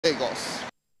Lagos.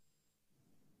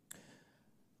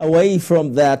 Away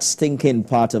from that stinking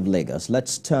part of Lagos,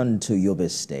 let's turn to Yobe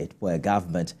State, where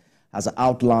government has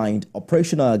outlined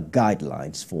operational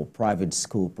guidelines for private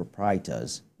school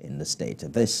proprietors in the state.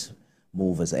 This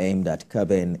move is aimed at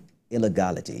curbing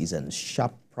illegalities and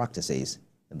sharp practices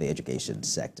in the education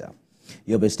sector.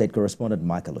 Yobe State correspondent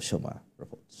Michael Oshoma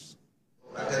reports.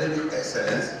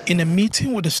 In a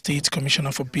meeting with the State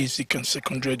Commissioner for Basic and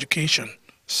Secondary Education,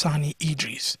 Sani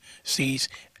Idris says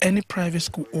any private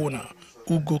school owner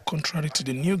who go contrary to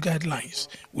the new guidelines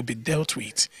will be dealt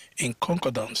with in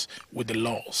concordance with the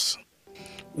laws.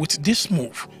 With this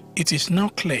move, it is now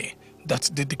clear that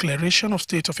the declaration of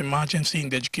state of emergency in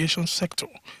the education sector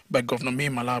by Governor Mai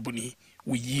Malabuni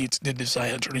will yield the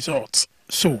desired results.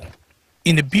 So,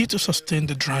 in a bid to sustain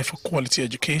the drive for quality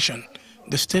education,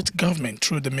 the state government,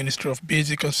 through the Ministry of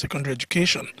Basic and Secondary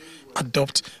Education,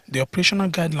 adopt the operational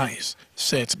guidelines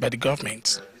set by the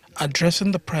government.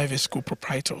 Addressing the private school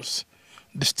proprietors,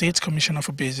 the State Commissioner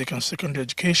for Basic and Secondary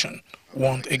Education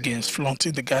warned against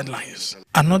flaunting the guidelines.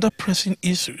 Another pressing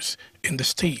issue in the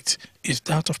state is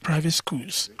that of private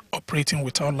schools operating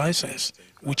without license,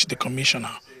 which the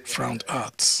Commissioner frowned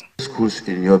at. Schools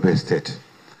in Yobe State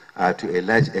are to a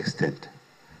large extent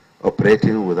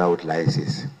operating without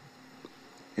license.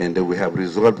 And we have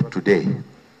resolved today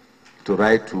to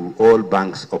write to all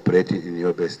banks operating in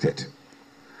Yobe State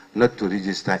not to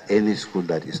register any school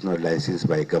that is not licensed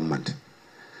by government,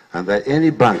 and that any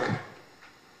bank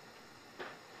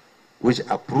which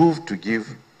approved to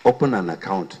open an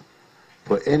account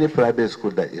for any private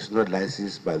school that is not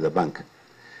licensed by the bank,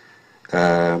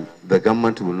 the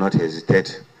government will not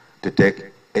hesitate to take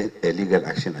a legal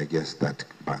action against that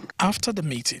bank. After the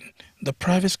meeting, the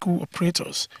private school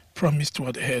operators promised to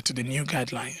adhere to the new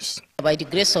guidelines. By the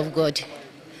grace of God,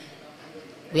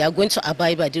 we are going to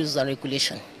abide by the rules and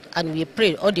regulations. And we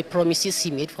pray all the promises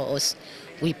he made for us,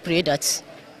 we pray that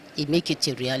he make it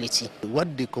a reality.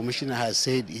 What the commissioner has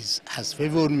said has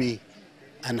favored me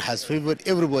and has favored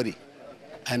everybody.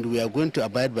 And we are going to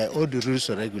abide by all the rules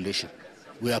and regulations.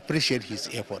 We appreciate his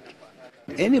effort.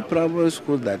 Any private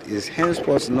school that is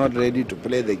henceforth not ready to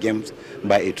play the games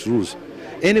by its rules,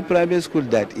 any private school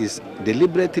that is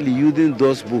deliberately using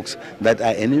those books that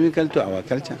are inimical to our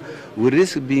culture will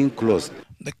risk being closed.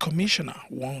 The commissioner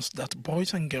warns that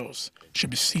boys and girls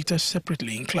should be seated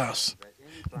separately in class.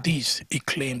 This, he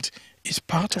claimed, is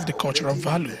part of the cultural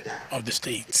value of the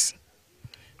state.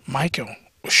 Michael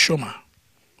Oshoma,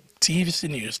 TVC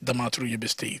News, Damaturu, Yobe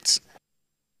State.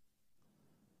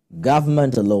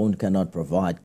 Government alone cannot provide